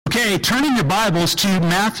Okay, turning your Bibles to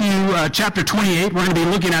Matthew chapter 28. We're going to be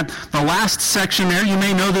looking at the last section there. You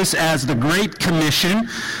may know this as the Great Commission.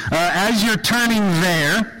 As you're turning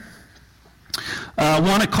there, I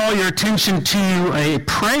want to call your attention to a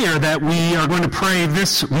prayer that we are going to pray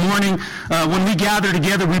this morning. When we gather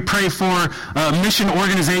together, we pray for a mission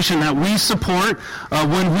organization that we support.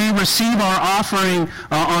 When we receive our offering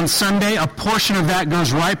on Sunday, a portion of that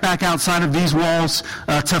goes right back outside of these walls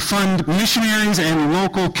to fund missionaries and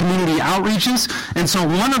local community outreaches. And so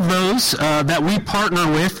one of those that we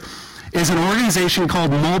partner with is an organization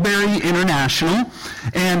called Mulberry International,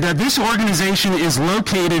 and this organization is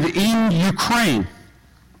located in Ukraine.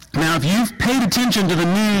 Now, if you've paid attention to the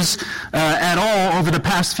news at all over the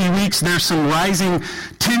past few weeks, there's some rising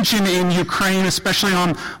tension in Ukraine, especially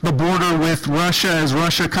on the border with Russia, as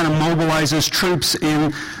Russia kind of mobilizes troops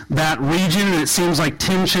in that region, and it seems like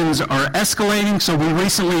tensions are escalating. So we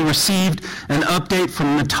recently received an update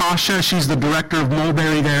from Natasha. She's the director of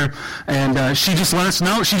Mulberry there, and she just let us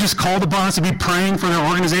know. She just called upon us to be praying for their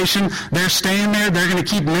organization. They're staying there. They're going to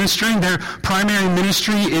keep ministering. Their primary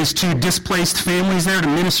ministry is to displaced families there, to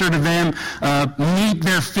minister to them, meet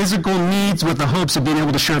their physical needs with the hopes of being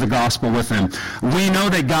able to share the gospel with them. We know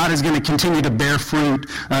that God is going to continue to bear fruit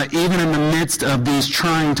even in the midst of these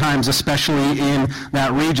trying times, especially in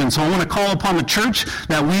that region. So I want to call upon the church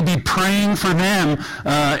that we be praying for them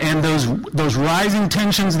and those rising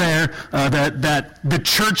tensions there, that the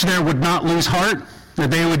church there would not lose heart, that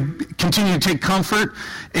they would continue to take comfort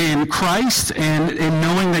in Christ and in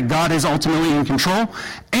knowing that God is ultimately in control,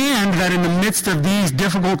 and that in the midst of these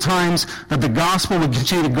difficult times, that the gospel would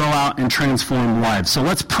continue to go out and transform lives. So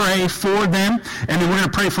let's pray for them, and then we're going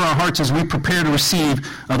to pray for our hearts as we prepare to receive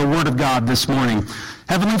the Word of God this morning.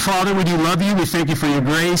 Heavenly Father, we do love you. We thank you for your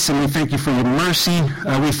grace, and we thank you for your mercy.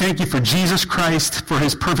 We thank you for Jesus Christ, for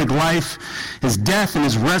his perfect life, his death, and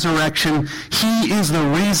his resurrection. He is the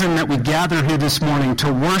reason that we gather here this morning,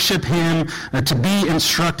 to worship him, to be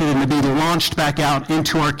instructed, and to be launched back out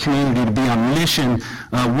into our community, to be on mission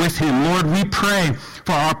with him. Lord, we pray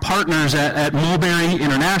for our partners at Mulberry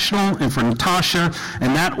International and for Natasha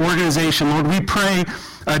and that organization. Lord, we pray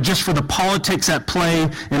just for the politics at play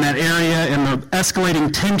in that area and the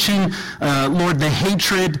escalating tension, Lord, the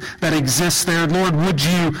hatred that exists there. Lord, would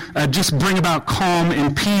you just bring about calm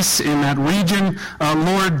and peace in that region,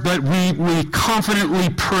 Lord, but we confidently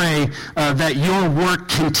pray that your work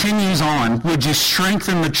continues on. Would you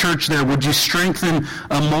strengthen the church there? Would you strengthen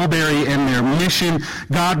Mulberry and their mission?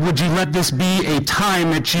 God, would you let this be a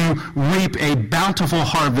time that you reap a bountiful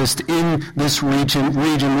harvest in this region?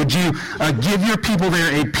 Would you give your people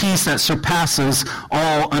there a peace that surpasses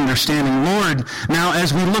all understanding? Lord, now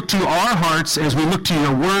as we look to our hearts, as we look to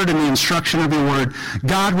your word and the instruction of your word,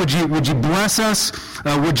 God, would you bless us?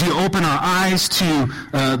 Would you open our eyes to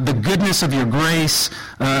the goodness of your grace,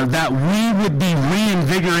 that we would be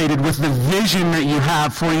reinvigorated with the vision that you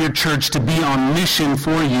have for your church to be on mission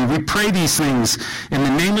for you. We pray these things in the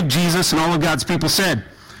name of Jesus, and all of God's people said,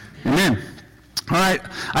 amen. All right,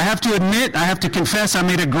 I have to admit, I have to confess, I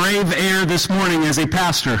made a grave error this morning as a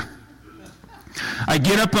pastor. I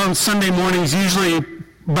get up on Sunday mornings, usually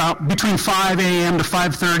about between 5 a.m. to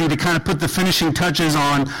 5:30 to kind of put the finishing touches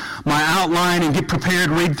on my outline and get prepared,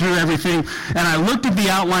 read through everything. And I looked at the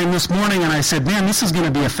outline this morning and I said, man, this is going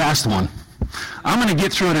to be a fast one. I'm going to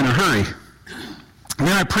get through it in a hurry. And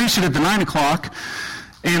then I preached it at the 9 o'clock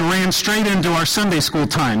and ran straight into our Sunday school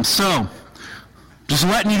time. So, just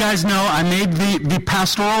letting you guys know, I made the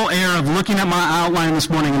pastoral error of looking at my outline this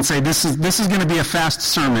morning and say, this is going to be a fast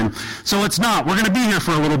sermon. So it's not. We're going to be here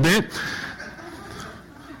for a little bit.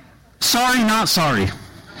 Sorry, not sorry.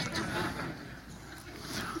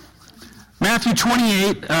 Matthew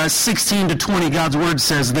 28, 16 to 20, God's word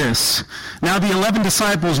says this. Now the 11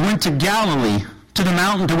 disciples went to Galilee, to the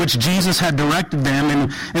mountain to which Jesus had directed them,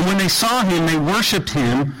 and when they saw him, they worshipped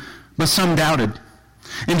him, but some doubted.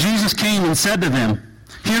 And Jesus came and said to them,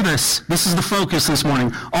 hear this is the focus this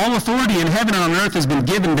morning. All authority in heaven and on earth has been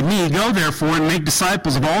given to me. Go therefore and make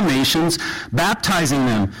disciples of all nations, baptizing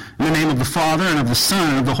them in the name of the Father and of the Son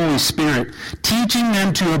and of the Holy Spirit, teaching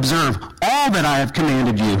them to observe all that I have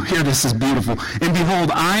commanded you. Here, this is beautiful. And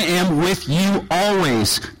behold, I am with you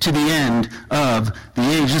always to the end of the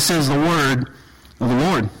age. This is the word of the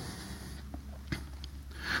Lord.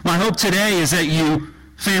 My hope today is that you,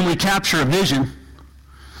 family, capture a vision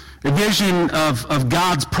of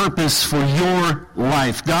God's purpose for your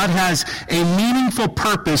life. God has a meaningful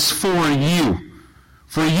purpose for you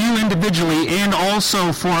individually, and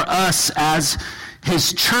also for us as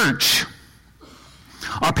his church.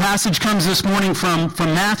 Our passage comes this morning from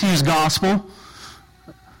Matthew's gospel,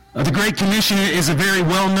 The Great Commission is a very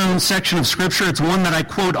well-known section of Scripture. It's one that I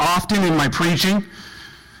quote often in my preaching.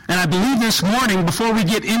 And I believe this morning, before we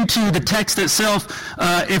get into the text itself,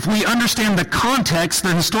 if we understand the context,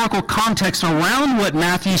 the historical context around what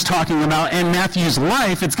Matthew's talking about and Matthew's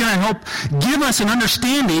life, it's going to help give us an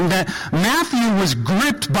understanding that Matthew was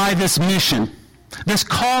gripped by this mission, this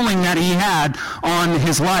calling that he had on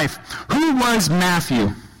his life. Who was Matthew?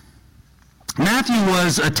 Matthew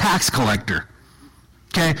was a tax collector.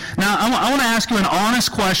 Okay, now I want to ask you an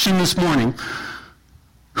honest question this morning.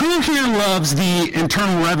 Who here loves the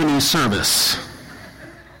Internal Revenue Service?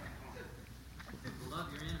 Love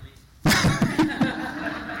your enemies.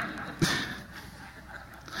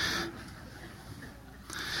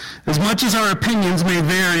 As much as our opinions may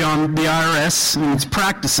vary on the IRS and its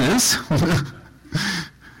practices,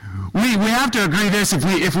 we have to agree this. If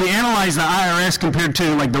we analyze the IRS compared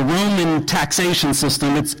to like the Roman taxation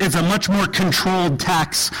system, it's a much more controlled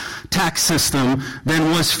tax system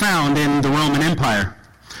than was found in the Roman Empire.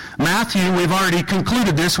 Matthew, we've already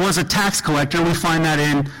concluded this, was a tax collector. We find that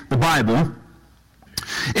in the Bible.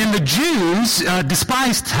 And the Jews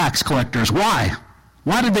despised tax collectors. Why?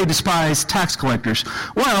 Why did they despise tax collectors?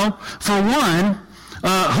 Well, for one,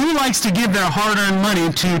 who likes to give their hard-earned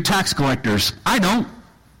money to tax collectors? I don't.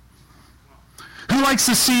 Who likes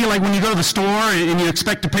to see, like when you go to the store and you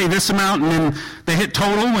expect to pay this amount and then they hit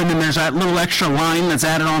total and then there's that little extra line that's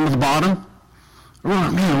added on to the bottom?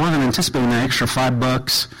 Well, man, I wasn't anticipating that extra $5,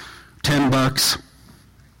 $10.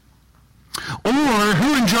 Or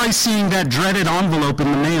who enjoys seeing that dreaded envelope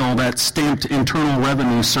in the mail that's stamped Internal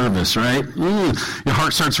Revenue Service, right? Ooh, your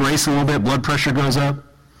heart starts racing a little bit, blood pressure goes up.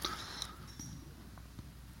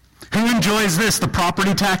 Who enjoys this, the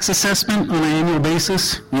property tax assessment on an annual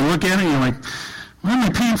basis? You look at it and you're like, why am I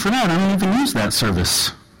paying for that? I don't even use that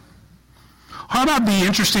service. How about the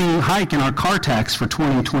interesting hike in our car tax for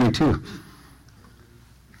 2022?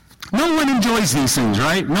 No one enjoys these things,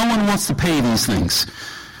 right? No one wants to pay these things.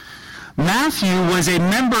 Matthew was a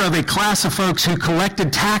member of a class of folks who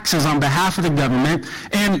collected taxes on behalf of the government.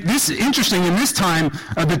 And this is interesting, in this time,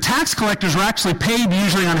 the tax collectors were actually paid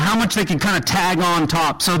usually on how much they could kind of tag on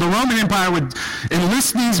top. So the Roman Empire would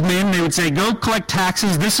enlist these men. They would say, go collect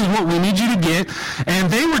taxes. This is what we need you to get.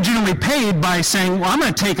 And they were generally paid by saying, well, I'm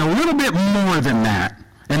going to take a little bit more than that.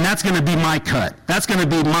 And that's going to be my cut. That's going to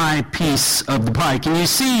be my piece of the pie. Can you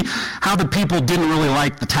see how the people didn't really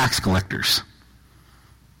like the tax collectors?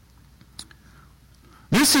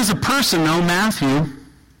 This is a person, though, Matthew,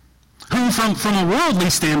 who from a worldly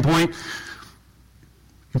standpoint,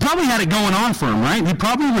 he probably had it going on for him, right? He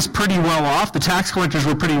probably was pretty well off. The tax collectors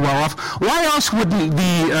were pretty well off. Why else wouldn't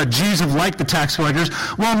the Jews have liked the tax collectors?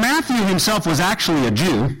 Well, Matthew himself was actually a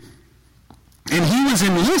Jew, and he was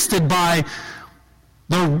enlisted by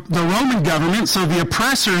the Roman government, so the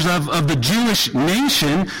oppressors of the Jewish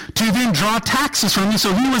nation, to then draw taxes from him.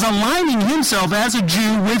 So he was aligning himself as a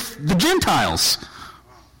Jew with the Gentiles.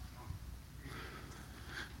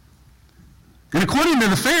 And according to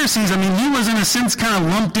the Pharisees, I mean, he was in a sense kind of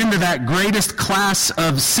lumped into that greatest class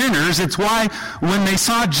of sinners. It's why when they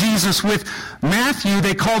saw Jesus with Matthew,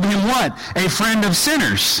 they called him what? A friend of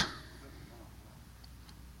sinners.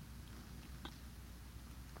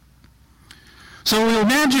 So we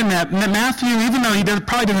imagine that Matthew, even though he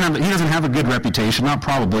doesn't have a good reputation, not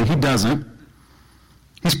probably, he doesn't.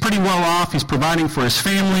 He's pretty well off. He's providing for his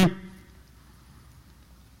family.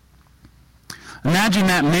 Imagine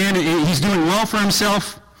that man, he's doing well for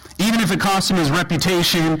himself, even if it costs him his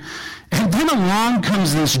reputation. And then along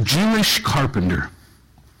comes this Jewish carpenter,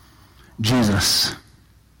 Jesus.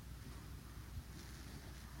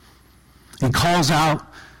 He calls out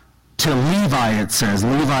to Levi, it says.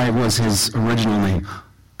 Levi was his original name.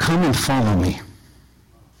 Come and follow me.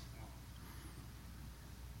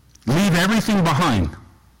 Leave everything behind.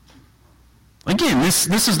 Again,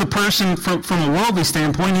 this is the person from a worldly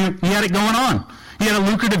standpoint. He had it going on. He had a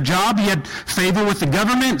lucrative job. He had favor with the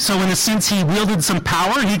government. So in a sense, he wielded some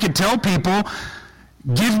power. He could tell people,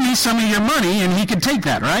 give me some of your money, and he could take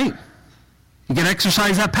that, right? He could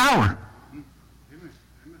exercise that power.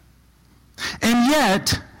 And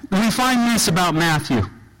yet, we find this about Matthew.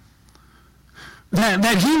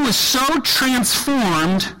 That he was so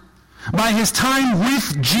transformed by his time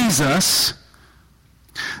with Jesus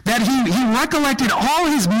that he recollected all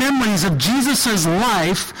his memories of Jesus'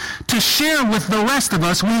 life to share with the rest of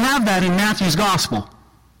us. We have that in Matthew's gospel.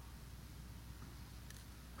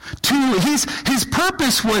 His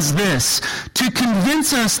purpose was this, to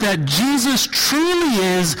convince us that Jesus truly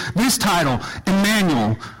is this title,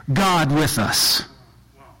 Emmanuel, God with us.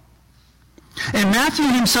 And Matthew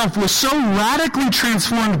himself was so radically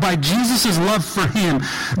transformed by Jesus' love for him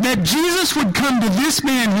that Jesus would come to this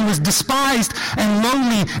man who was despised and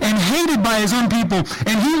lowly and hated by his own people,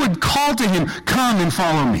 and he would call to him, "Come and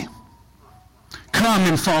follow me. Come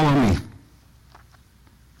and follow me."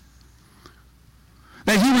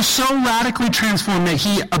 That he was so radically transformed that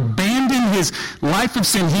he abandoned his life of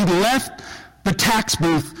sin. He left the tax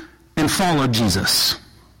booth and followed Jesus.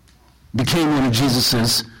 Became one of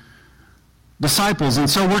Jesus' disciples. And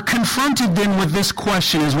so we're confronted then with this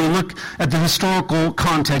question as we look at the historical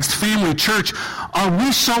context. Family, church, are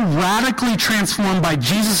we so radically transformed by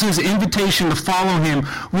Jesus' invitation to follow him,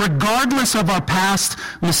 regardless of our past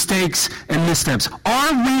mistakes and missteps?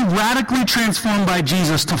 Are we radically transformed by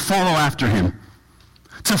Jesus to follow after him?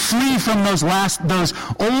 To flee from those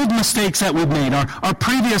old mistakes that we've made, our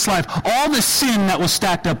previous life, all the sin that was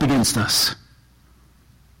stacked up against us?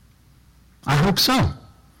 I hope so.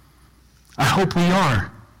 I hope we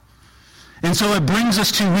are. And so it brings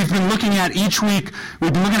us to, we've been looking at each week,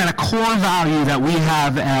 we've been looking at a core value that we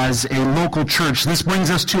have as a local church. This brings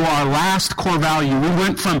us to our last core value. We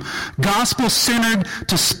went from gospel-centered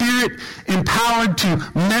to spirit-empowered to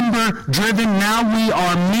member-driven. Now we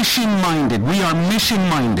are mission-minded. We are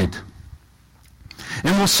mission-minded.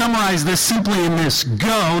 And we'll summarize this simply in this: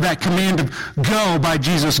 go, that command of go by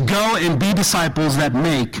Jesus. Go and be disciples that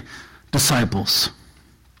make disciples.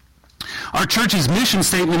 Our church's mission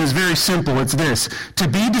statement is very simple. It's this: to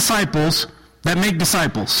be disciples that make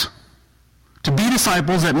disciples. To be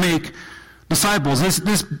disciples that make disciples.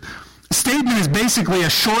 This statement is basically a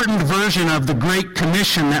shortened version of the Great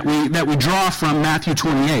Commission that we draw from Matthew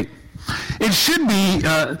 28. It should be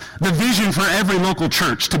the vision for every local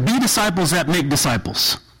church, to be disciples that make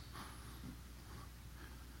disciples.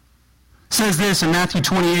 It says this in Matthew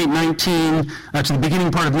 28:19, to the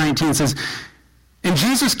beginning part of 19, it says, "And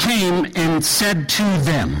Jesus came and said to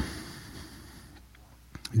them."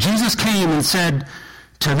 Jesus came and said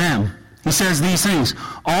to them. He says these things: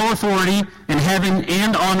 "All authority in heaven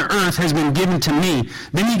and on earth has been given to me."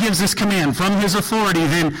 Then he gives this command from his authority,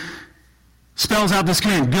 then spells out this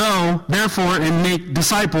command: "Go, therefore, and make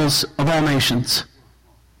disciples of all nations."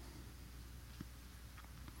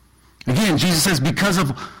 Again, Jesus says, because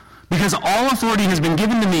all authority has been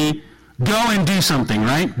given to me, go and do something,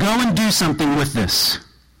 right? Go and do something with this.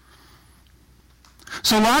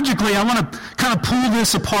 So logically, I want to kind of pull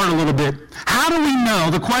this apart a little bit. How do we know?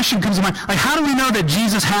 The question comes to mind, like, how do we know that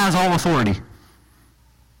Jesus has all authority?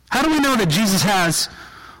 How do we know that Jesus has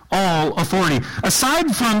all authority?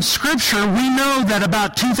 Aside from Scripture, we know that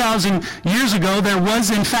about 2,000 years ago, there was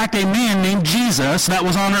in fact a man named Jesus that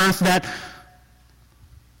was on earth that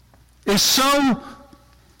is so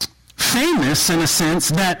famous in a sense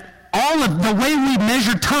that all of the way we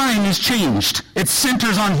measure time is changed. It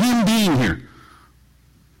centers on him being here.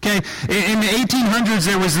 Okay, in the 1800s,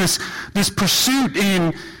 there was this pursuit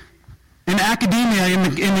in academia,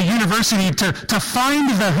 in the university, to find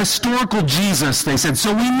the historical Jesus, they said.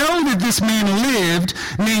 So we know that this man lived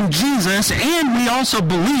named Jesus, and we also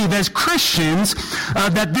believe as Christians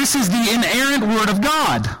that this is the inerrant Word of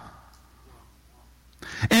God.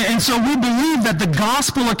 And so we believe that the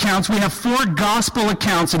gospel accounts, we have 4 gospel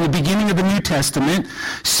accounts in the beginning of the New Testament,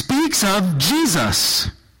 speaks of Jesus.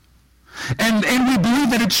 And we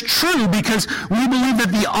believe that it's true because we believe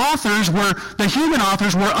that the human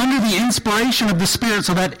authors were under the inspiration of the Spirit,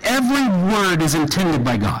 so that every word is intended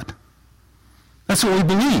by God. That's what we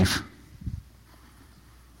believe.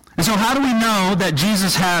 And so how do we know that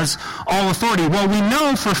Jesus has all authority? Well, we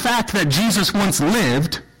know for a fact that Jesus once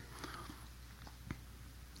lived.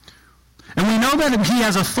 And we know that he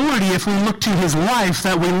has authority if we look to his life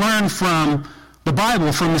that we learn from the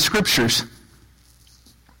Bible, from the Scriptures.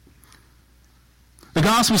 The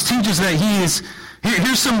Gospels teach us that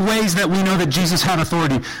here's some ways that we know that Jesus had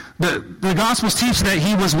authority. The Gospels teach that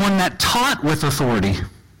he was one that taught with authority.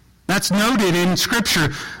 That's noted in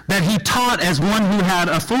Scripture, that he taught as one who had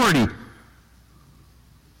authority.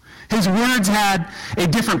 His words had a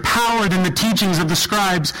different power than the teachings of the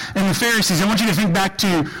scribes and the Pharisees. I want you to think back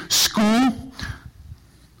to school.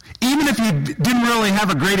 Even if you didn't really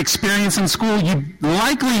have a great experience in school, you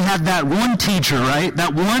likely had that one teacher, right?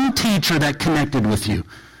 That one teacher that connected with you.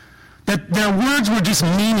 That their words were just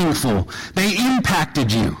meaningful. They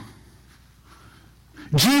impacted you.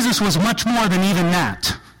 Jesus was much more than even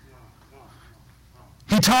that.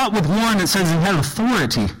 He taught with one that says he had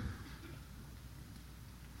authority.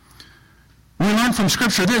 We learn from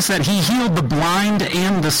Scripture this, that he healed the blind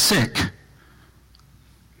and the sick.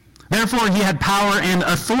 Therefore, he had power and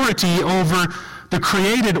authority over the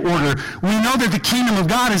created order. We know that the kingdom of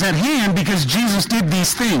God is at hand because Jesus did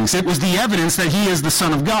these things. It was the evidence that he is the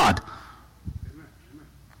Son of God.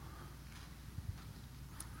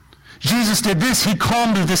 Jesus did this. He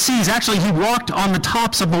calmed the seas. Actually, he walked on the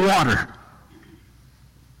tops of the water.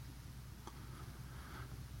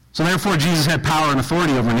 So therefore, Jesus had power and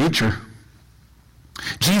authority over nature.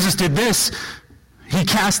 Jesus did this. He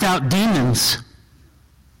cast out demons.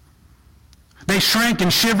 They shrank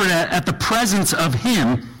and shivered at the presence of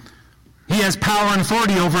him. He has power and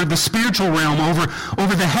authority over the spiritual realm,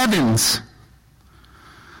 over the heavens.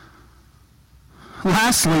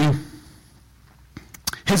 Lastly,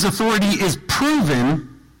 his authority is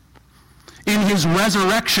proven in his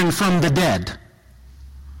resurrection from the dead.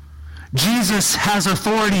 Jesus has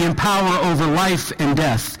authority and power over life and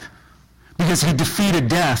death because he defeated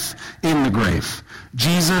death in the grave.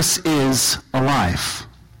 Jesus is alive.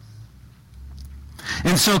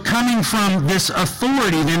 And so coming from this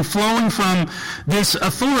authority, then flowing from this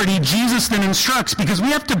authority, Jesus then instructs, because we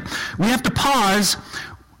have to pause.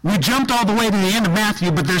 We jumped all the way to the end of Matthew,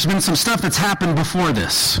 but there's been some stuff that's happened before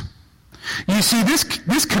this. You see,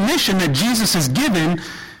 this commission that Jesus is given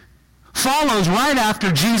follows right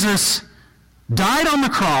after Jesus died on the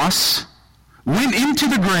cross, went into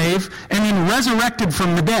the grave, and then resurrected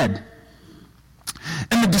from the dead.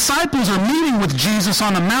 And the disciples are meeting with Jesus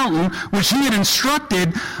on a mountain, which he had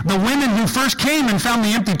instructed the women who first came and found the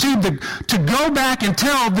empty tomb to go back and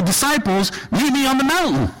tell the disciples, meet me on the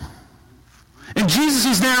mountain. And Jesus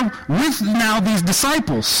is there with now these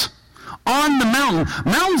disciples on the mountain.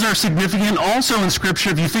 Mountains are significant also in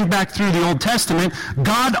Scripture. If you think back through the Old Testament,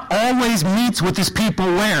 God always meets with his people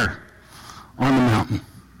where? On the mountain.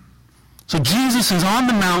 So Jesus is on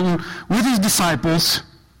the mountain with his disciples,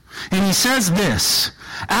 and he says this,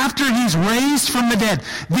 after he's raised from the dead.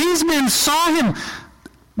 These men saw him.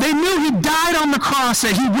 They knew he died on the cross,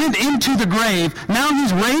 that he went into the grave. Now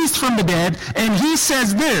he's raised from the dead, and he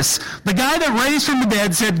says this. The guy that raised from the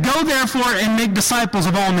dead said, go therefore and make disciples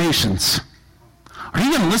of all nations. Are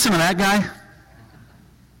you going to listen to that guy?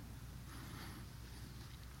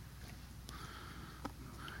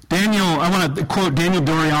 I want to quote Daniel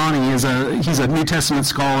Doriani. He's a New Testament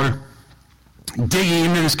scholar, digging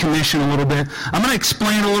into this commission a little bit. I'm going to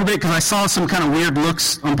explain a little bit because I saw some kind of weird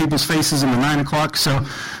looks on people's faces in the 9 o'clock, so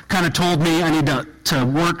kind of told me I need to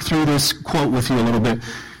work through this quote with you a little bit.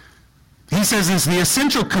 He says this, the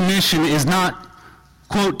essential commission is not,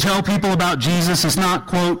 quote, tell people about Jesus. It's not,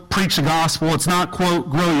 quote, preach the gospel. It's not, quote,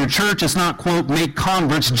 grow your church. It's not, quote, make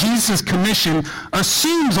converts. Jesus' commission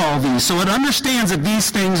assumes all these, so it understands that these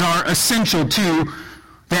things are essential to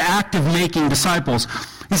the act of making disciples.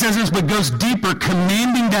 He says this, but goes deeper,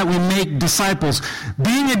 commanding that we make disciples.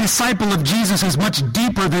 Being a disciple of Jesus is much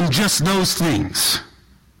deeper than just those things.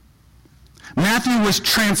 Matthew was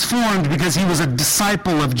transformed because he was a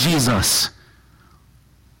disciple of Jesus.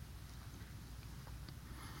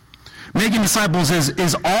 Making disciples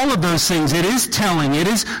is all of those things. It is telling, it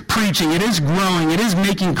is preaching, it is growing, it is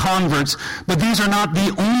making converts, but these are not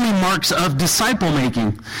the only marks of disciple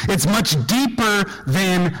making. It's much deeper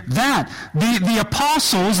than that. The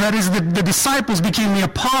apostles, that is the disciples became the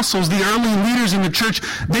apostles, the early leaders in the church.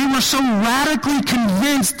 They were so radically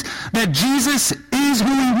convinced that Jesus is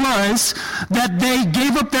who he was that they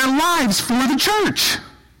gave up their lives for the church.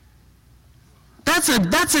 That's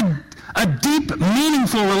a deep,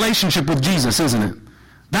 meaningful relationship with Jesus, isn't it?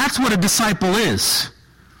 That's what a disciple is.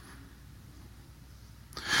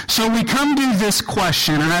 So we come to this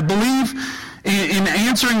question, and I believe in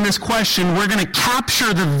answering this question, we're going to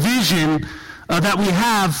capture the vision that we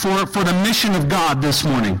have for the mission of God this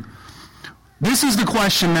morning. This is the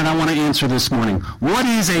question that I want to answer this morning. What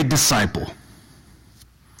is a disciple?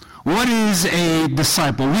 What is a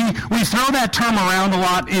disciple? We throw that term around a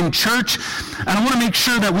lot in church, and I want to make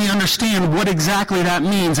sure that we understand what exactly that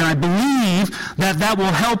means. And I believe that will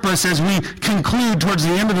help us as we conclude towards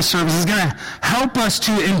the end of the service. It's going to help us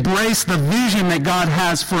to embrace the vision that God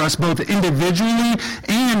has for us both individually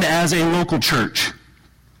and as a local church.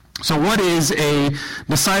 So what is a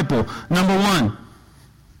disciple? Number one,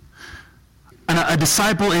 a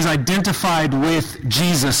disciple is identified with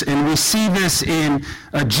Jesus, and we see this in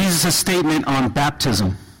Jesus' statement on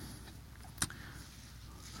baptism.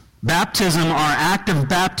 Baptism, our act of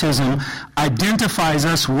baptism, identifies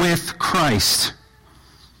us with Christ.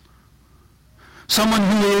 Someone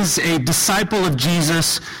who is a disciple of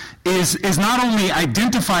Jesus is not only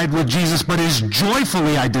identified with Jesus, but is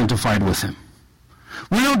joyfully identified with him.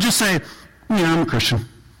 We don't just say, I'm a Christian.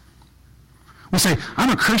 We say,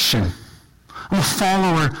 I'm a Christian. I'm a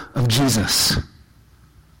follower of Jesus.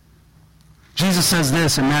 Jesus says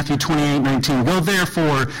this in Matthew 28:19, "Go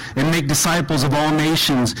therefore and make disciples of all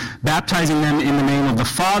nations, baptizing them in the name of the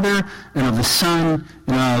Father and of the Son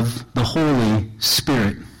and of the Holy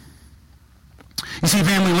Spirit." You see,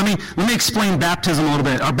 family, let me explain baptism a little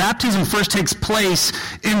bit. Our baptism first takes place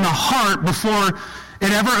in the heart before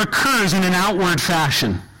it ever occurs in an outward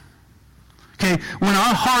fashion. Okay, when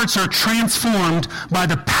our hearts are transformed by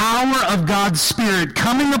the power of God's Spirit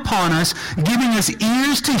coming upon us, giving us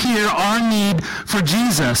ears to hear our need for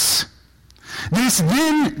Jesus, this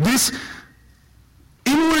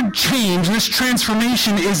inward change, this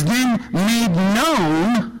transformation is then made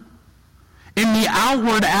known in the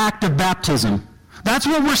outward act of baptism. That's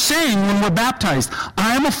what we're saying when we're baptized.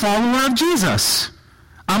 I am a follower of Jesus.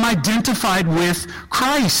 I'm identified with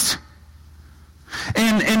Christ.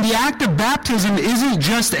 And the act of baptism isn't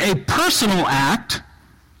just a personal act.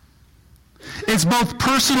 It's both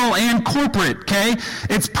personal and corporate, okay?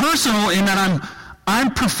 It's personal in that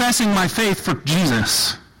I'm professing my faith for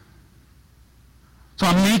Jesus. So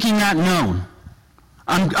I'm making that known.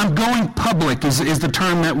 I'm going public is the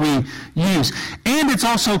term that we use. And it's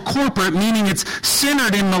also corporate, meaning it's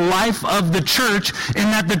centered in the life of the church,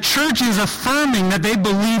 in that the church is affirming that they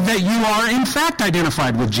believe that you are in fact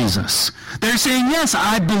identified with Jesus. They're saying, yes,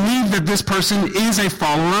 I believe that this person is a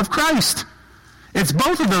follower of Christ. It's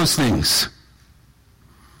both of those things.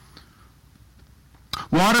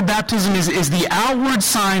 Water baptism is the outward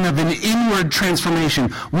sign of an inward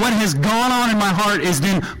transformation. What has gone on in my heart is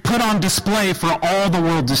then put on display for all the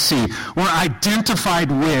world to see. We're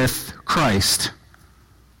identified with Christ.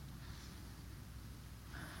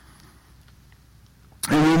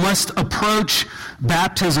 And we must approach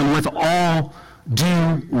baptism with all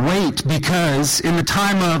due weight, because in the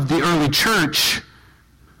time of the early church,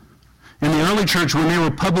 when they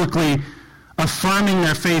were publicly affirming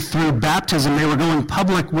their faith through baptism, they were going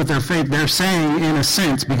public with their faith. They're saying, in a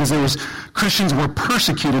sense, because Christians were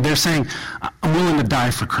persecuted, they're saying, I'm willing to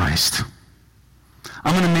die for Christ.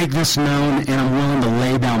 I'm going to make this known, and I'm willing to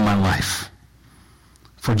lay down my life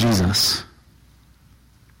for Jesus.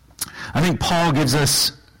 I think Paul gives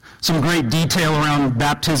us some great detail around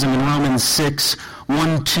baptism in Romans 6,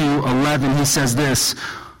 1-11. He says this,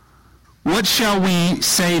 "What shall we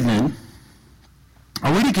say then?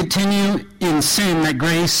 Are we to continue in sin that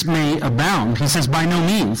grace may abound?" He says, by no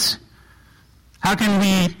means. How can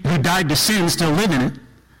we who died to sin still live in it?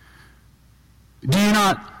 Do you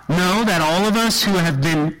not know that all of us who have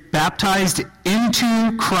been baptized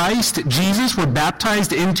into Christ Jesus were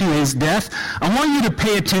baptized into his death? I want you to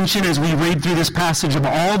pay attention as we read through this passage of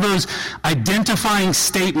all those identifying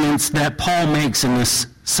statements that Paul makes in this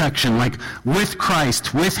section, like with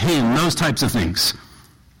Christ, with him, those types of things.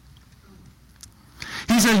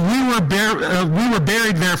 He says, we were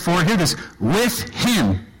buried, therefore, hear this, with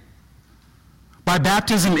him, by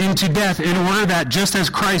baptism into death, in order that just as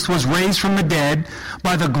Christ was raised from the dead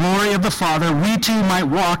by the glory of the Father, we too might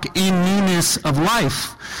walk in newness of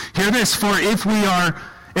life. Hear this, for if we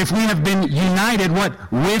have been united,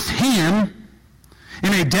 with him,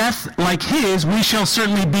 in a death like his, we shall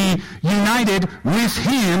certainly be united with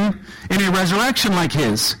him in a resurrection like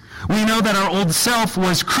his. We know that our old self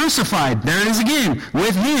was crucified, there it is again,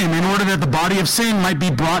 with him, in order that the body of sin might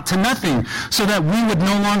be brought to nothing, so that we would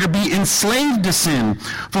no longer be enslaved to sin.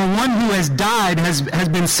 For one who has died has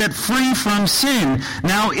been set free from sin.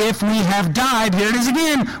 Now if we have died, here it is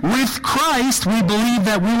again, with Christ, we believe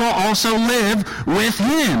that we will also live with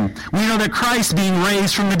him. We know that Christ, being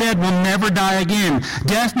raised from the dead, will never die again.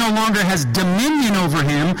 Death no longer has dominion over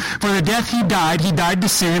him. For the death he died to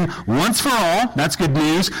sin once for all. That's good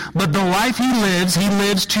news. But the life he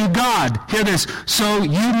lives to God. Hear this. So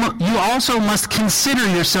you also must consider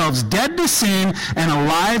yourselves dead to sin and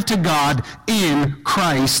alive to God in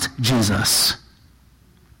Christ Jesus.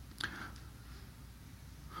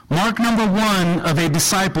 Mark number 1 of a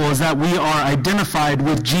disciple is that we are identified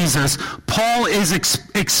with Jesus. Paul is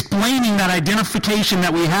explaining that identification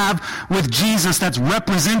that we have with Jesus that's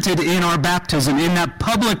represented in our baptism, in that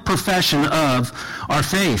public profession of our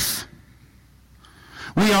faith.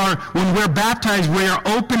 When we're baptized, we are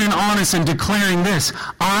open and honest in declaring this: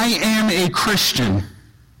 I am a Christian.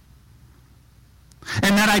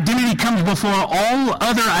 And that identity comes before all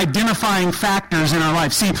other identifying factors in our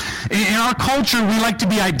life. See, in our culture, we like to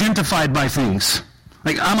be identified by things.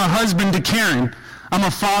 Like, I'm a husband to Karen. I'm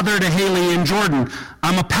a father to Haley and Jordan.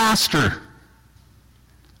 I'm a pastor.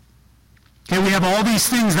 Okay, we have all these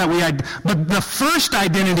things but the first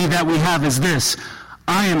identity that we have is this: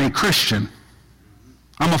 I am a Christian.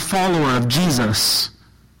 I'm a follower of Jesus.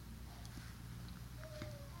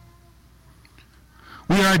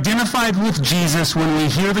 We are identified with Jesus when we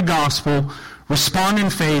hear the gospel, respond in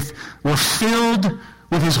faith, we're filled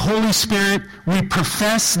with his Holy Spirit. We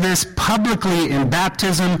profess this publicly in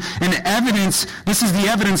baptism, and evidence, this is the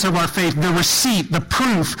evidence of our faith, the receipt, the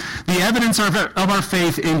proof, the evidence of our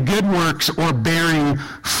faith in good works or bearing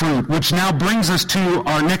fruit, which now brings us to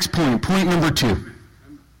our next point, point number 2.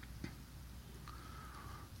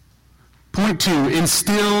 Point 2,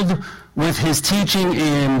 instilled with his teaching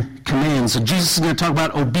and commands. So Jesus is going to talk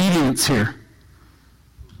about obedience here.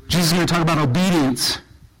 Jesus is going to talk about obedience.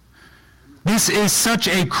 This is such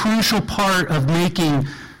a crucial part of making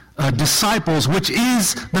disciples, which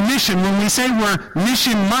is the mission. When we say we're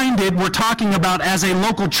mission-minded, we're talking about as a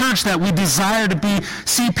local church that we desire to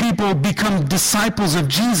see people become disciples of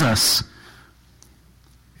Jesus.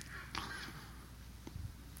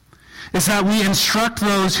 It's that we instruct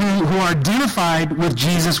those who are identified with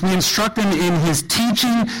Jesus, we instruct them in his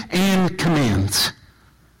teaching and commands.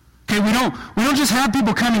 Okay, we don't just have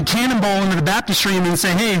people come and cannonball into the baptistry and then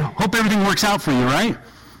say, hey, hope everything works out for you, right?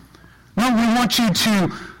 No, we want you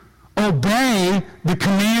to obey the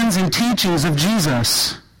commands and teachings of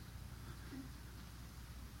Jesus.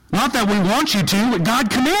 Not that we want you to, but God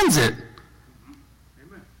commands it.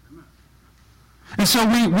 And so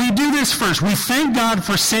we do this first. We thank God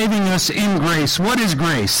for saving us in grace. What is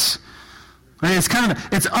grace?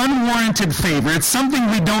 It's unwarranted favor. It's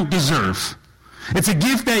something we don't deserve. It's a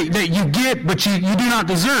gift that you get, but you do not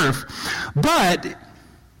deserve. But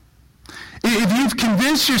if you've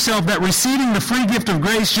convinced yourself that receiving the free gift of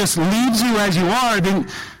grace just leaves you as you are, and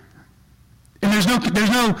there's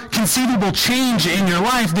no conceivable change in your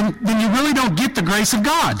life, then you really don't get the grace of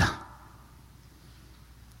God.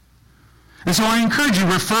 And so I encourage you,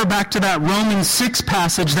 refer back to that Romans 6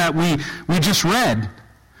 passage that we just read.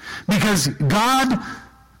 Because God,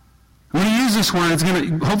 when you use this word,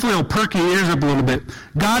 hopefully it'll perk your ears up a little bit.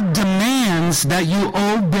 God demands that you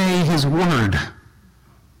obey his word.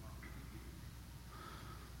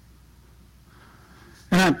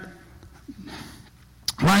 And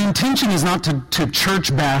my intention is not to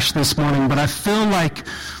church bash this morning, but I feel like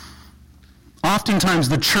oftentimes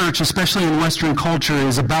the church, especially in Western culture,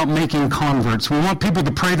 is about making converts. We want people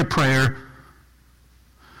to pray the prayer,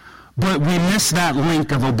 but we miss that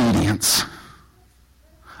link of obedience,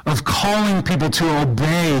 of calling people to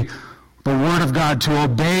obey the Word of God, to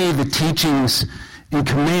obey the teachings and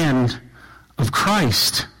command of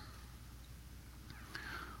Christ.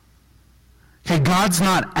 Okay, God's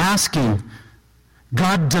not asking.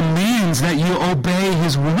 God demands that you obey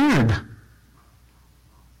his Word.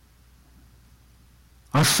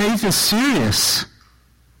 Our faith is serious.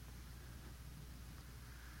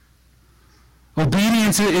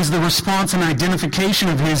 Obedience is the response and identification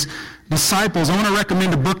of his disciples. I want to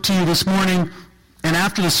recommend a book to you this morning, and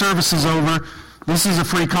after the service is over, this is a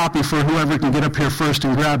free copy for whoever can get up here first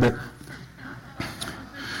and grab it.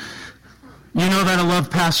 You know that I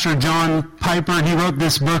love Pastor John Piper. He wrote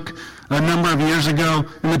this book a number of years ago,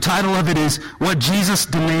 and the title of it is What Jesus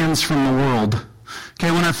Demands from the World.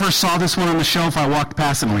 Okay, when I first saw this one on the shelf, I walked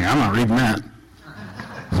past it and I'm like, I'm not reading that.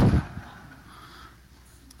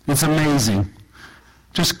 It's amazing.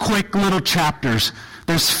 Just quick little chapters.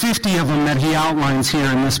 There's 50 of them that he outlines here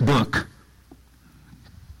in this book.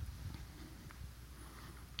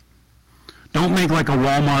 Don't make like a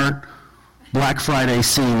Walmart Black Friday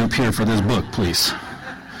scene appear for this book, please.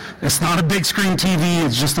 It's not a big screen TV,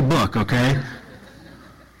 it's just a book, okay?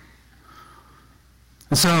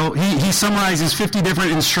 And so he summarizes 50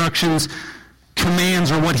 different instructions,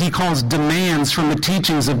 commands, or what he calls demands from the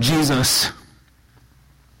teachings of Jesus.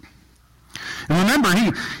 And remember,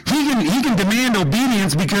 he can demand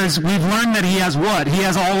obedience because we've learned that he has what? He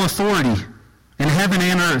has all authority in heaven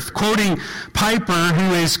and earth. Quoting Piper,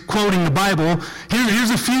 who is quoting the Bible, here's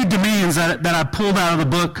a few demands that I pulled out of the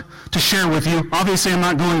book to share with you. Obviously, I'm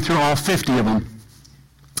not going through all 50 of them.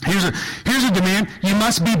 Here's a demand. You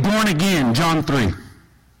must be born again, John 3.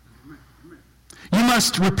 You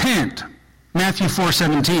must repent, Matthew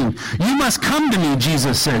 4:17. You must come to me,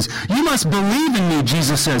 Jesus says. You must believe in me,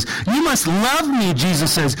 Jesus says. You must love me,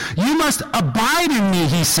 Jesus says. You must abide in me,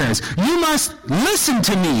 he says. You must listen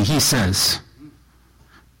to me, he says.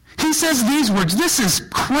 He says these words. This is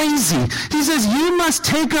crazy. He says, you must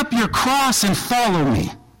take up your cross and follow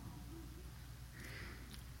me.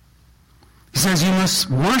 He says, you must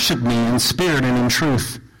worship me in spirit and in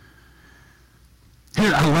truth.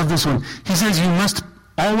 Here, I love this one. He says, you must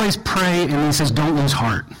always pray, and he says, don't lose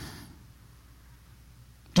heart.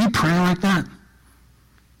 Do you pray like that?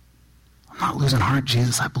 I'm not losing heart,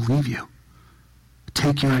 Jesus. I believe you. I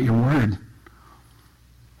take you at your word.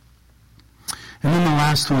 And then the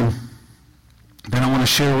last one, that I want to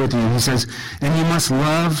share with you. He says, and you must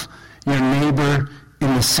love your neighbor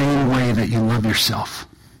in the same way that you love yourself.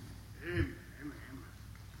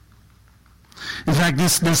 In fact,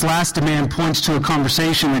 this last demand points to a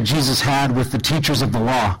conversation that Jesus had with the teachers of the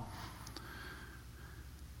law.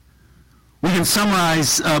 We can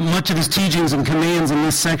summarize much of his teachings and commands in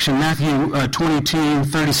this section, Matthew 22,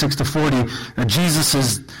 36 to 40. Jesus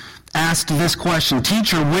is asked this question,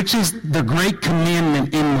 Teacher, which is the great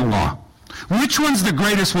commandment in the law? Which one's the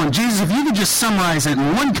greatest one? Jesus, if you could just summarize it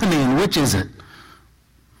in one command, which is it?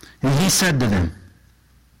 And he said to them,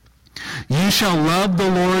 you shall love the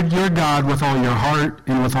Lord your God with all your heart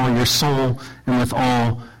and with all your soul and with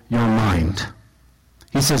all your mind.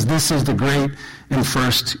 He says this is the great and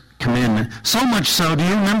first commandment. So much so, do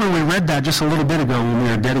you remember we read that just a little bit ago when we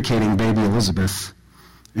were dedicating baby Elizabeth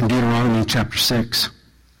in Deuteronomy chapter 6.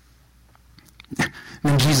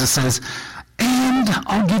 And Jesus says, and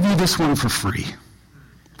I'll give you this one for free.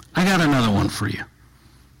 I got another one for you.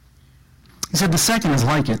 He said the second is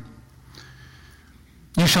like it.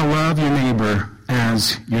 You shall love your neighbor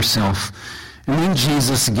as yourself. And then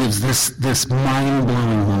Jesus gives this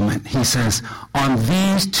mind-blowing moment. He says, on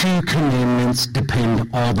these two commandments depend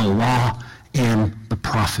all the law and the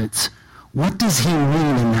prophets. What does he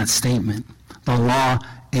mean in that statement? The law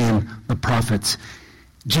and the prophets.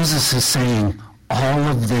 Jesus is saying all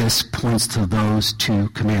of this points to those two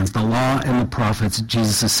commands. The law and the prophets,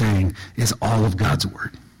 Jesus is saying, is all of God's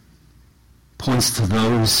word. Points to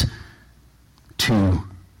those two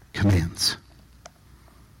commands.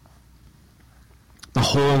 The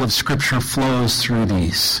whole of Scripture flows through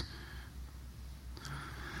these.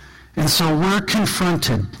 And so we're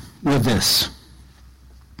confronted with this.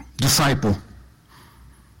 Disciple,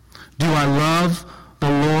 do I love the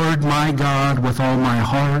Lord my God with all my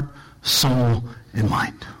heart, soul, and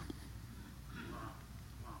mind?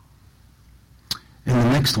 And the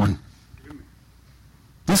next one.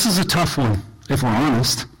 This is a tough one, if we're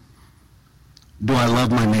honest. Do I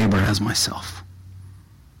love my neighbor as myself?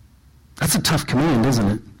 That's a tough command, isn't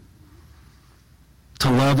it? To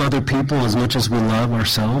love other people as much as we love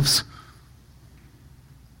ourselves.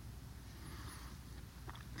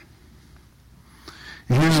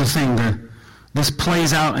 And here's the thing, this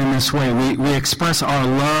plays out in this way. We express our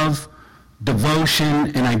love,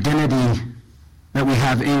 devotion, and identity that we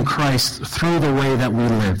have in Christ through the way that we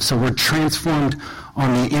live. So we're transformed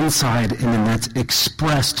on the inside, and then that's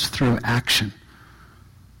expressed through action.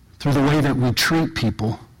 Through the way that we treat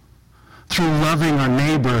people, through loving our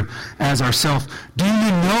neighbor as ourselves. Do you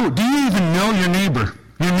even know your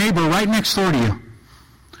neighbor right next door to you?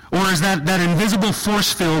 Or is that invisible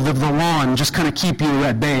force field of the lawn just kind of keep you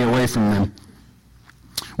at bay away from them?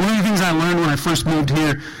 One of the things I learned when I first moved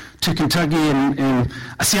here to Kentucky, and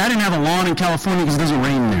see, I didn't have a lawn in California because it doesn't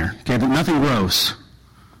rain there. Okay, nothing grows.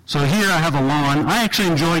 So here I have a lawn. I actually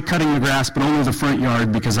enjoy cutting the grass, but only the front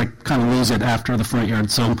yard because I kind of lose it after the front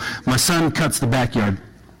yard. So my son cuts the backyard.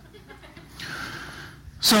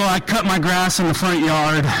 So I cut my grass in the front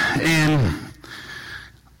yard, and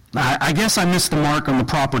I guess I missed the mark on the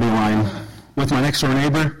property line with my next door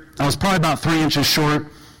neighbor. I was probably about 3 inches short.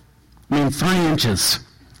 3 inches.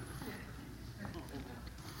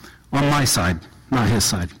 On my side, not his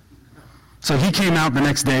side. So he came out the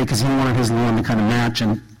next day because he wanted his lawn to kind of match,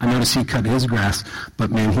 and I noticed he cut his grass, but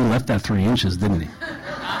man, he left that 3 inches, didn't he?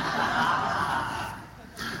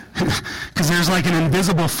 Because there's like an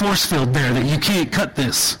invisible force field there that you can't cut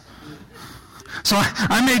this. So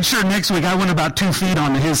I made sure next week I went about 2 feet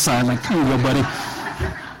onto his side, like, here you go, buddy.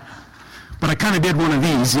 But I kind of did one of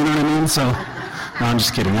these, you know what I mean? So, no, I'm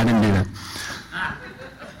just kidding. I didn't do that.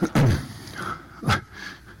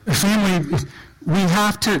 Family, we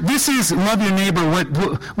have to, this is love your neighbor. What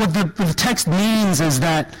the text means is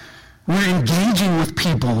that we're engaging with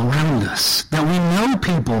people around us, that we know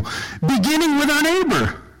people, beginning with our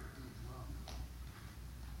neighbor.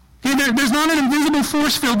 Okay, there's not an invisible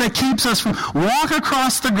force field that keeps us from walk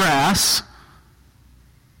across the grass,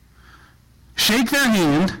 shake their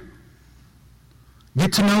hand,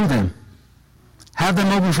 get to know them, have them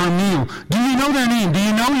over for a meal. Do you know their name? Do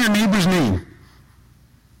you know your neighbor's name?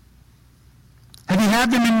 Have you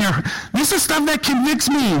had them in there? This is stuff that convicts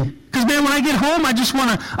me. Because, man, when I get home, I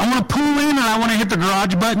want to pull in and I want to hit the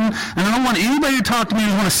garage button, and I don't want anybody to talk to me. I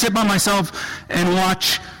just want to sit by myself and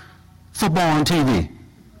watch football on TV.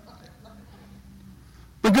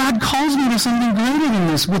 But God calls me to something greater than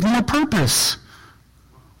this with more purpose.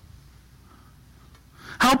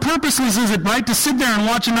 How purposeless is it, right, to sit there and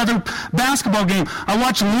watch another basketball game? I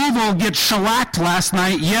watched Louisville get shellacked last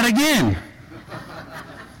night yet again.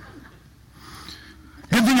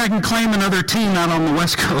 Good thing I can claim another team out on the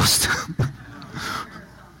West Coast.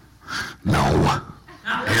 No.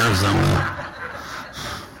 Arizona.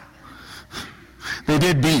 They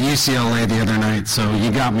did beat UCLA the other night, so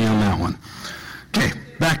you got me on that one. Okay,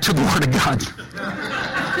 back to the Word of God.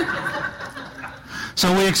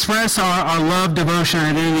 So we express our love, devotion,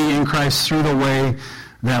 and identity in Christ through the way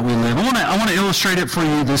that we live. I want to illustrate it for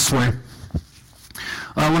you this way.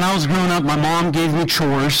 When I was growing up, my mom gave me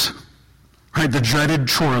chores, right, the dreaded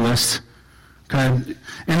chore list. Okay?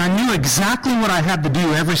 And I knew exactly what I had to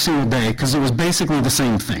do every single day because it was basically the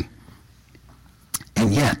same thing.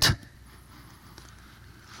 And yet,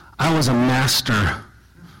 I was a master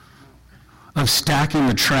of stacking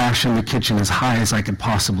the trash in the kitchen as high as I could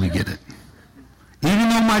possibly get it. Even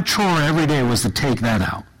though my chore every day was to take that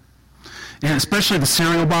out. And especially the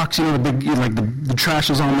cereal box, you know, the big, like the trash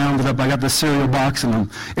is all mounded up. I got the cereal box, and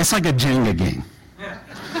it's like a Jenga game.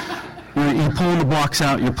 You're pulling the blocks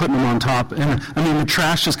out, you're putting them on top, and I mean the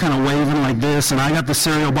trash is kind of waving like this, and I got the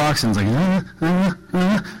cereal box, and it's like,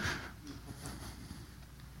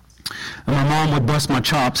 And my mom would bust my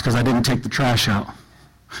chops because I didn't take the trash out.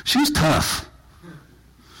 She was tough.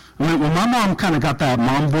 When my mom kind of got that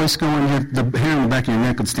mom voice going, the hair on the back of your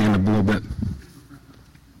neck would stand up a little bit.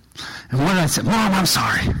 And what did I say? Mom, I'm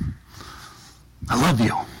sorry. I love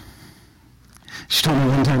you. She told me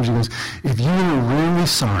one time, she goes, if you were really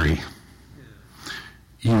sorry,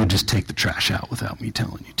 you would just take the trash out without me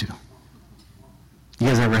telling you to. You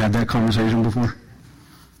guys ever had that conversation before?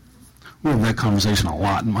 We have that conversation a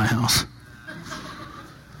lot in my house.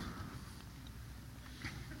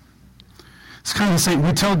 It's kind of the same.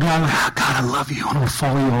 We tell God, God, I love you. I want to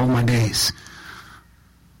follow you all my days.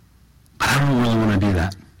 But I don't really want to do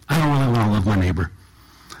that. I don't really want to love my neighbor.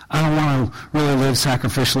 I don't want to really live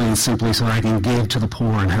sacrificially and simply so that I can give to the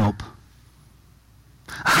poor and help.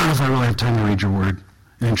 I don't know if I really have time to read your word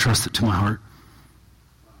and entrust it to my heart.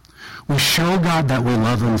 We show God that we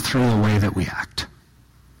love him through the way that we act.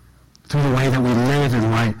 Through the way that we live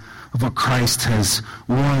in light of what Christ has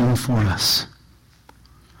won for us.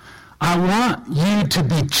 I want you to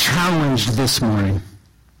be challenged this morning.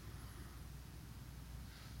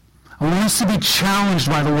 I want us to be challenged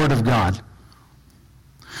by the Word of God.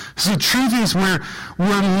 So the truth is we're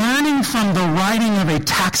learning from the writing of a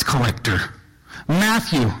tax collector,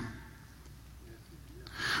 Matthew,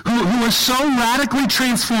 who was so radically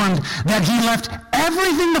transformed that he left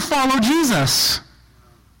everything to follow Jesus.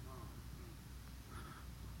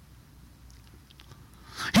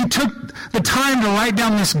 He took the time to write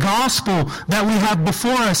down this gospel that we have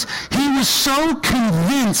before us. He was so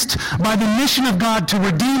convinced by the mission of God to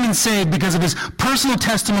redeem and save because of his personal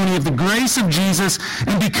testimony of the grace of Jesus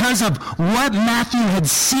and because of what Matthew had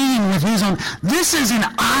seen with his own. This is an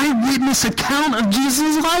eyewitness account of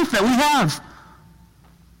Jesus' life that we have.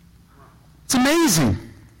 It's amazing.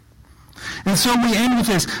 And so we end with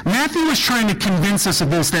this. Matthew was trying to convince us of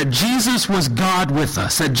this, that Jesus was God with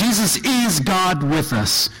us, that Jesus is God with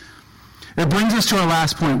us. It brings us to our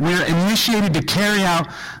last point. We're initiated to carry out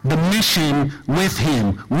the mission with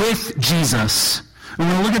him, with Jesus. We're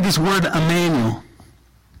going to look at this word Emmanuel.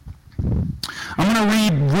 I'm going to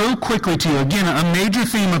read real quickly to you. Again, a major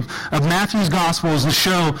theme of Matthew's gospel is to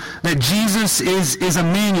show that Jesus is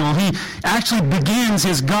Emmanuel. He actually begins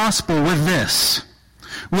his gospel with this.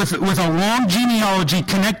 With a long genealogy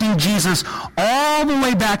connecting Jesus all the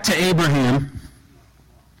way back to Abraham.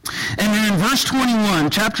 And then in verse 21,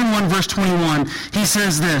 chapter 1, verse 21, he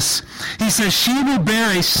says this. He says, she will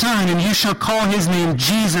bear a son, and you shall call his name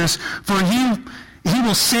Jesus, for he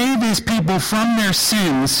will save his people from their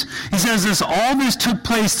sins. He says this, all this took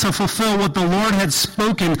place to fulfill what the Lord had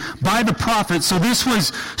spoken by the prophet. So this was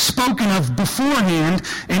spoken of beforehand.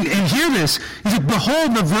 And hear this. He said,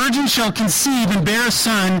 behold, the virgin shall conceive and bear a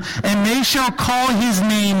son, and they shall call his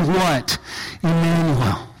name what?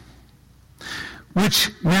 Emmanuel. Which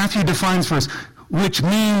Matthew defines for us, which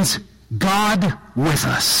means God with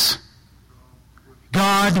us.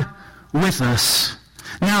 God with us.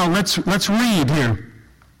 Now, let's read here.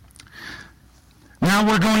 Now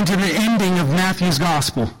we're going to the ending of Matthew's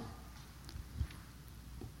gospel.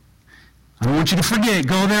 I don't want you to forget.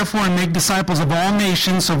 Go therefore and make disciples of all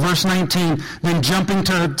nations. So verse 19, then jumping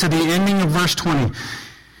to the ending of verse 20.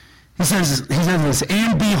 He says this,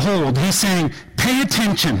 and behold, he's saying, pay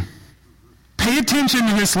attention. Pay attention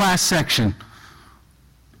to this last section.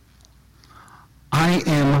 I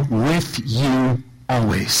am with you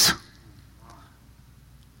always.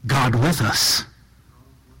 God with us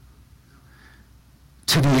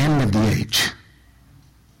to the end of the age.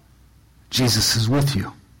 Jesus is with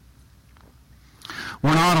you.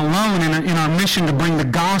 We're not alone in our mission to bring the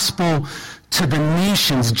gospel to the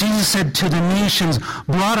nations. Jesus said to the nations,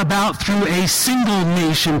 brought about through a single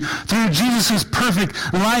nation, through Jesus' perfect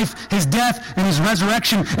life, his death, and his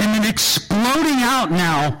resurrection, and then exploding out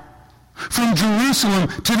now from Jerusalem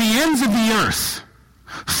to the ends of the earth.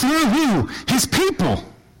 Through who? His people.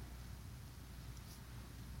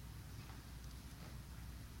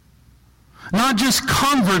 Not just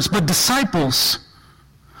converts, but disciples.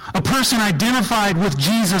 A person identified with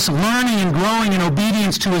Jesus, learning and growing in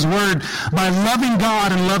obedience to his word by loving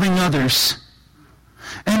God and loving others.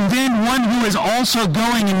 And then one who is also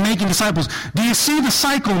going and making disciples. Do you see the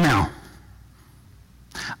cycle now?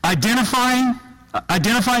 Identified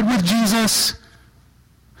with Jesus,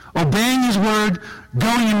 obeying his word,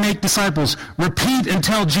 going and make disciples. Repeat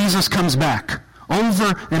until Jesus comes back.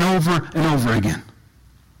 Over and over and over again.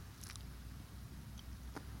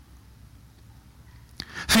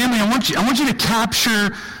 Family, I want you to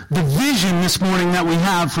capture the vision this morning that we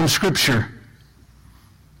have from Scripture.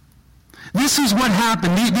 This is what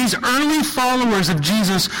happened. These early followers of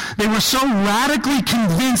Jesus, they were so radically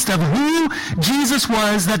convinced of who Jesus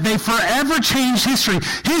was that they forever changed history.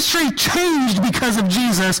 History changed because of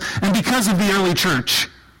Jesus and because of the early church.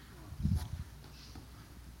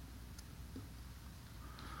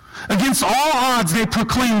 Against all odds, they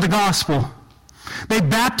proclaimed the gospel. They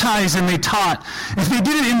baptized and they taught. If they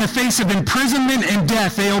did it in the face of imprisonment and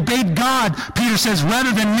death, they obeyed God, Peter says,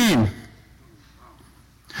 rather than men.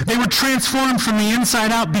 They were transformed from the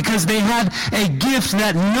inside out because they had a gift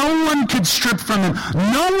that no one could strip from them.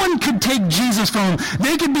 No one could take Jesus from them.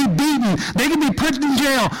 They could be beaten. They could be put in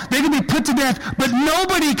jail. They could be put to death. But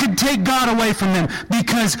nobody could take God away from them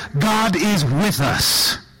because God is with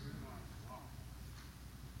us.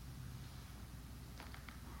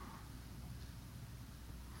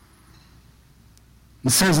 It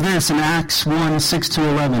says this in Acts 1,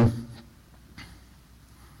 6-11.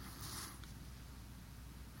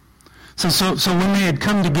 So when they had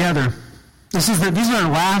come together, these are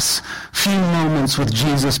our last few moments with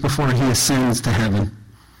Jesus before he ascends to heaven.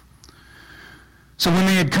 So when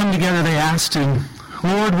they had come together, they asked him,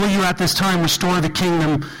 Lord, will you at this time restore the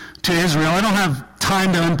kingdom to Israel? I don't have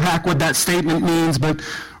time to unpack what that statement means, but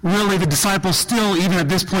really the disciples still, even at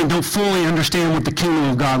this point, don't fully understand what the kingdom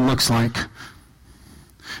of God looks like.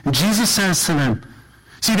 And Jesus says to them,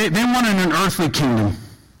 see, they wanted an earthly kingdom.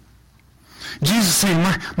 Jesus is saying,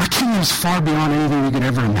 my kingdom is far beyond anything you could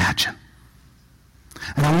ever imagine.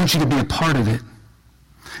 And I want you to be a part of it.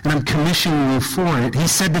 And I'm commissioning you for it. He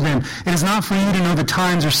said to them, it is not for you to know the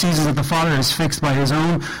times or seasons that the Father has fixed by his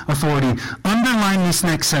own authority. Underline this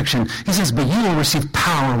next section. He says, but you will receive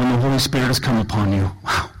power when the Holy Spirit has come upon you.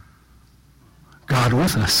 Wow. God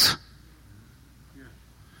with us.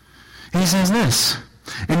 He says this,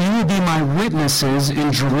 and you will be my witnesses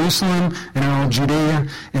in Jerusalem and in all Judea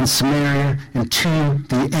and Samaria and to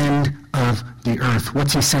the end of the earth.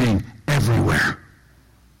 What's he saying? Everywhere.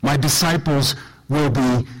 My disciples will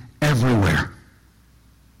be everywhere.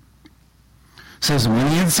 It says, when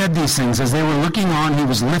he had said these things, as they were looking on, he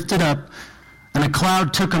was lifted up, and a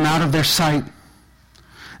cloud took him out of their sight.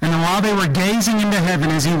 And while they were gazing into heaven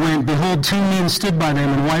as he went, behold, two men stood by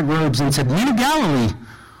them in white robes and said, Men of Galilee,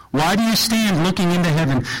 why do you stand looking into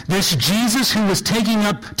heaven? This Jesus who was taken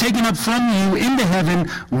up from you into heaven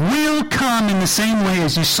will come in the same way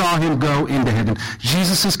as you saw him go into heaven.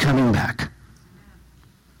 Jesus is coming back.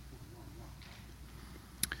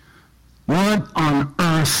 What on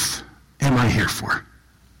earth am I here for?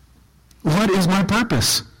 What is my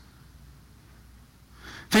purpose?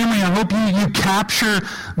 Family, I hope you capture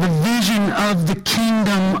the vision of the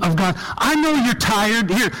kingdom of God. I know you're tired.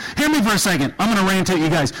 Hear me for a second. I'm going to rant at you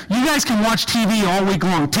guys. You guys can watch TV all week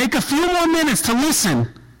long. Take a few more minutes to listen.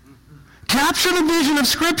 Capture the vision of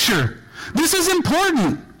Scripture. This is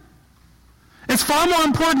important. It's far more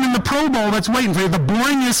important than the Pro Bowl that's waiting for you, the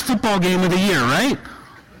boringest football game of the year, right?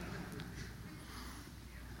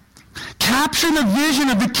 Capture the vision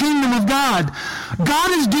of the kingdom of God.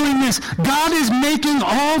 God is doing this. God is making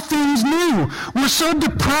all things new. We're so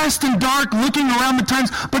depressed and dark looking around the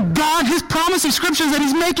times, but God, his promise in Scripture is that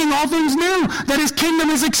he's making all things new, that his kingdom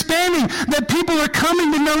is expanding, that people are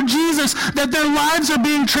coming to know Jesus, that their lives are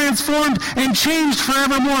being transformed and changed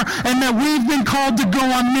forevermore, and that we've been called to go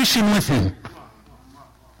on mission with him.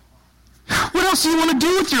 What else do you want to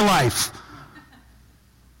do with your life?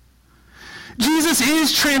 Jesus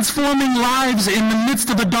is transforming lives in the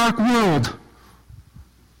midst of a dark world.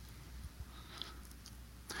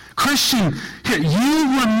 Christian,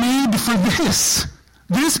 you were made for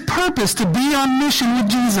this purpose, to be on mission with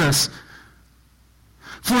Jesus.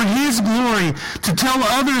 For his glory, to tell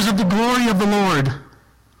others of the glory of the Lord.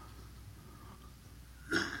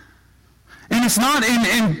 it's not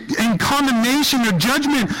in condemnation or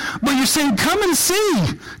judgment, but you're saying, come and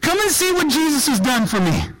see. Come and see what Jesus has done for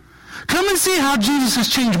me. Come and see how Jesus has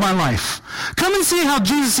changed my life. Come and see how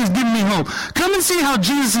Jesus has given me hope. Come and see how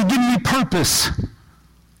Jesus has given me purpose.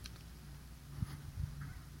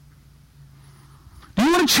 Do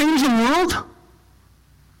you want to change the world?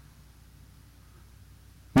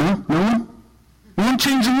 No? No one? You want to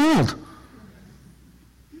change the world?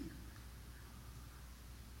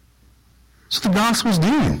 That's what the gospel's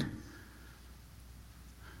doing.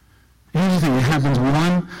 Here's the thing, it happens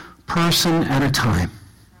one person at a time.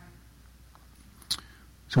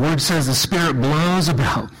 So the word says the Spirit blows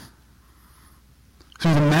about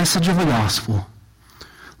through the message of the gospel.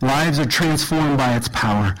 Lives are transformed by its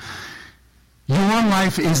power. Your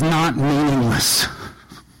life is not meaningless.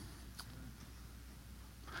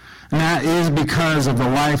 And that is because of the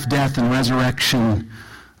life, death, and resurrection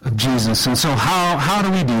of Jesus. And so how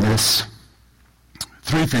do we do this?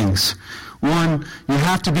 3 things. 1, you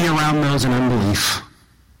have to be around those in unbelief.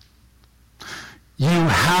 You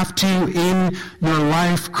have to, in your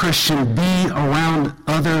life, Christian, be around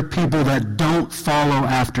other people that don't follow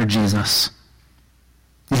after Jesus.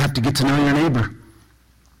 You have to get to know your neighbor.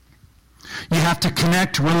 You have to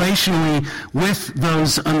connect relationally with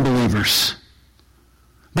those unbelievers.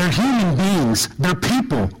 They're human beings. They're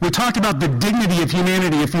people. We talked about the dignity of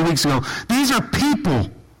humanity a few weeks ago. These are people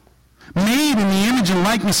made in the image and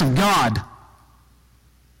likeness of God.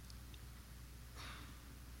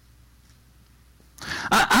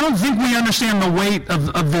 I don't think we understand the weight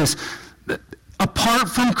of this. Apart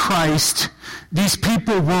from Christ, these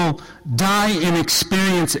people will die and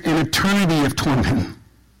experience an eternity of torment.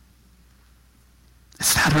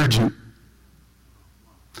 It's that urgent.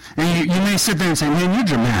 And you may sit there and say, man, you're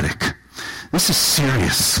dramatic. This is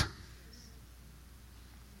serious.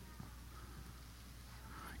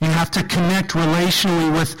 You have to connect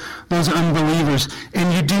relationally with those unbelievers.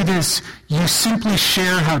 And you do this, you simply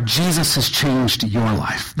share how Jesus has changed your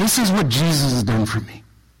life. This is what Jesus has done for me.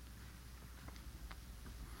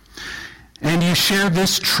 And you share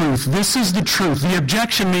this truth. This is the truth. The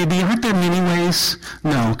objection may be, aren't there many ways?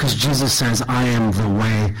 No, because Jesus says, I am the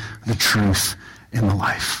way, the truth, and the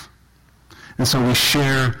life. And so we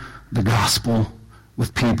share the gospel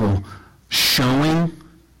with people, showing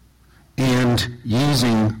and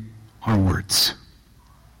using our words.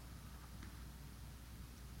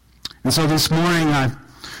 And so this morning, I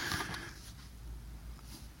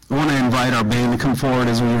want to invite our band to come forward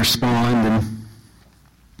as we respond, and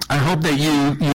I hope that you